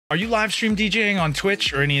Are you live stream DJing on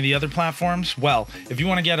Twitch or any of the other platforms? Well, if you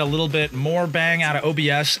want to get a little bit more bang out of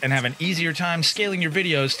OBS and have an easier time scaling your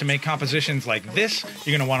videos to make compositions like this,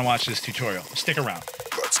 you're going to want to watch this tutorial. Stick around.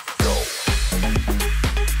 Let's go.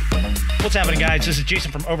 What's happening, guys? This is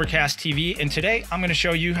Jason from Overcast TV, and today I'm going to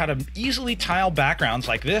show you how to easily tile backgrounds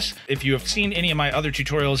like this. If you have seen any of my other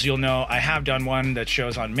tutorials, you'll know I have done one that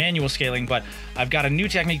shows on manual scaling, but I've got a new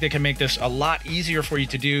technique that can make this a lot easier for you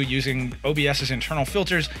to do using OBS's internal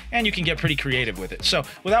filters, and you can get pretty creative with it. So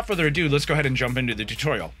without further ado, let's go ahead and jump into the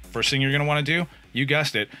tutorial. First thing you're going to want to do, you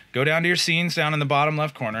guessed it, go down to your scenes down in the bottom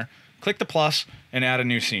left corner, click the plus, and add a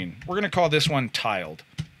new scene. We're going to call this one Tiled.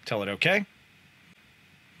 Tell it OK.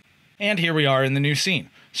 And here we are in the new scene.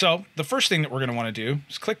 So the first thing that we're going to want to do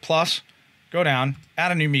is click plus, go down,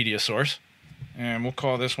 add a new media source, and we'll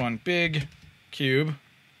call this one Big Cube.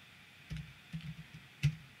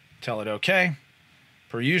 Tell it OK.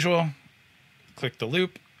 Per usual, click the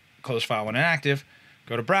loop, close file when inactive,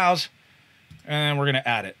 go to browse, and we're going to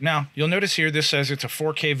add it. Now, you'll notice here this says it's a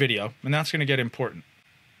 4K video, and that's going to get important.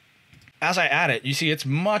 As I add it, you see it's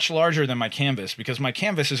much larger than my canvas because my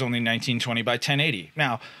canvas is only 1920 by 1080.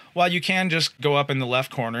 Now, while you can just go up in the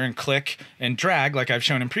left corner and click and drag like I've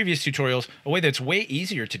shown in previous tutorials, a way that's way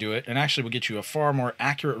easier to do it and actually will get you a far more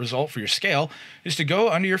accurate result for your scale is to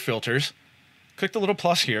go under your filters, click the little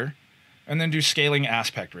plus here, and then do scaling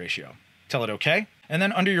aspect ratio. Tell it OK. And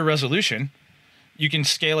then under your resolution, you can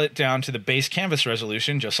scale it down to the base canvas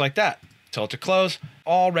resolution just like that. Tell it to close,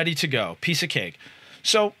 all ready to go. Piece of cake.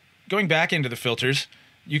 So going back into the filters,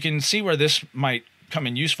 you can see where this might come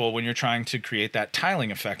in useful when you're trying to create that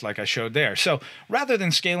tiling effect like I showed there. So rather than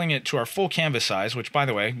scaling it to our full canvas size, which by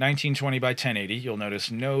the way, 1920 by 1080, you'll notice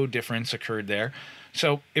no difference occurred there.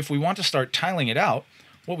 So if we want to start tiling it out,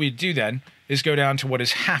 what we do then is go down to what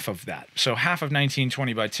is half of that. So half of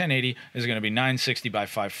 1920 by 1080 is going to be 960 by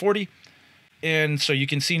 540. And so you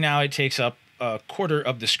can see now it takes up a quarter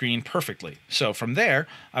of the screen perfectly. So from there,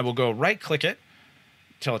 I will go right click it,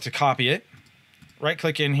 tell it to copy it, right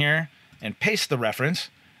click in here and paste the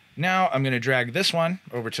reference. Now I'm going to drag this one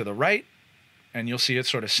over to the right and you'll see it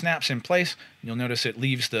sort of snaps in place. You'll notice it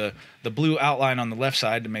leaves the blue outline on the left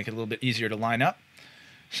side to make it a little bit easier to line up.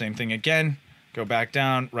 Same thing again, go back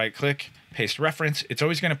down, right click, paste reference. It's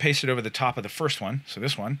always going to paste it over the top of the first one. So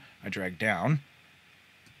this one I drag down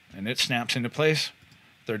and it snaps into place.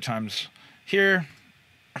 Third time's here.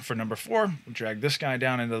 For number 4, we'll drag this guy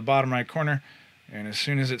down into the bottom right corner. And as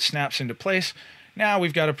soon as it snaps into place, now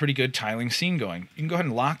we've got a pretty good tiling scene going. You can go ahead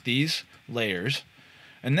and lock these layers,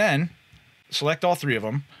 and then select all 3 of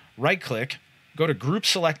them, right-click, go to Group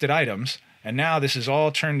Selected Items, and now this is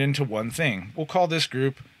all turned into one thing. We'll call this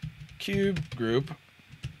group Cube Group.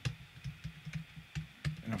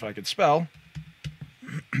 And if I could spell,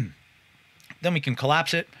 then we can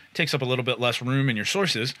collapse it. Takes up a little bit less room in your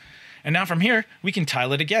sources. And now from here, we can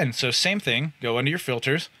tile it again. So same thing, go under your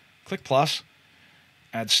filters, click plus,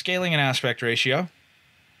 add scaling and aspect ratio,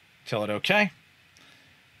 tell it OK.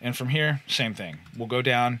 And from here, same thing. We'll go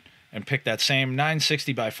down and pick that same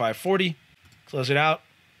 960 by 540, close it out,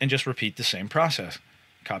 and just repeat the same process.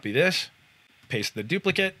 Copy this, paste the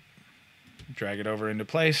duplicate, drag it over into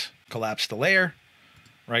place, collapse the layer,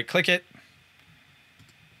 right-click it,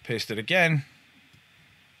 paste it again.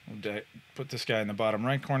 We'll put this guy in the bottom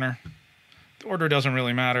right corner. The order doesn't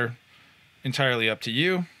really matter, entirely up to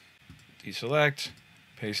you. Deselect.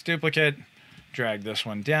 Paste duplicate, drag this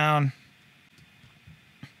one down,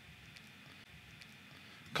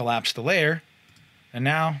 collapse the layer, and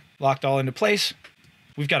now locked all into place.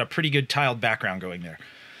 We've got a pretty good tiled background going there.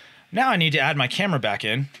 Now I need to add my camera back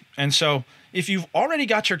in, and so if you've already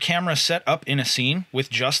got your camera set up in a scene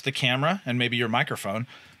with just the camera and maybe your microphone,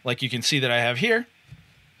 like you can see that I have here,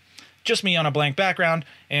 just me on a blank background,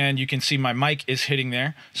 and you can see my mic is hitting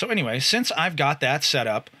there. So anyway, since I've got that set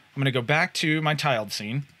up, I'm going to go back to my tiled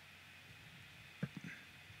scene.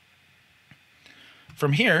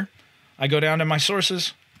 From here, I go down to my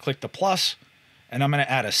sources, click the plus, and I'm going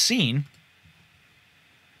to add a scene.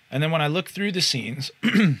 And then when I look through the scenes,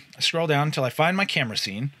 I scroll down until I find my camera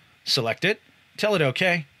scene, select it, tell it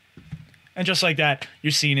OK, and just like that,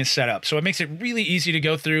 your scene is set up. So it makes it really easy to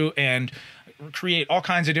go through and create all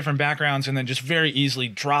kinds of different backgrounds and then just very easily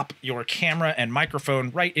drop your camera and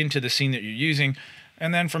microphone right into the scene that you're using.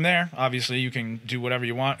 And then from there, obviously, you can do whatever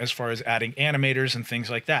you want as far as adding animators and things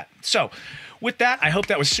like that. So with that, I hope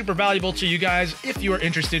that was super valuable to you guys. If you are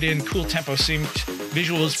interested in cool tempo synced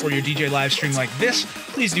visuals for your DJ live stream like this,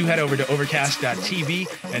 please do head over to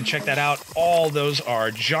overcast.tv and check that out. All those are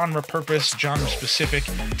genre specific,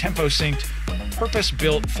 tempo synced, purpose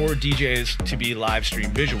built for DJs to be live stream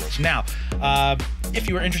visuals. Now, If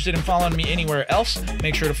you are interested in following me anywhere else,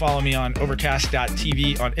 make sure to follow me on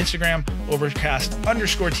overcast.tv on Instagram,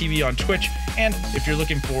 overcast_TV on Twitch, and if you're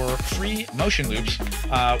looking for free motion loops,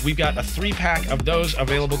 we've got a 3-pack of those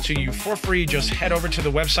available to you for free. Just head over to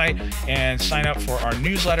the website and sign up for our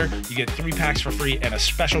newsletter. You get 3 packs for free and a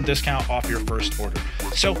special discount off your first order.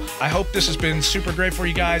 So I hope this has been super great for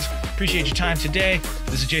you guys. Appreciate your time today.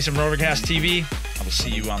 This is Jason from Overcast TV. I will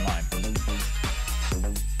see you online.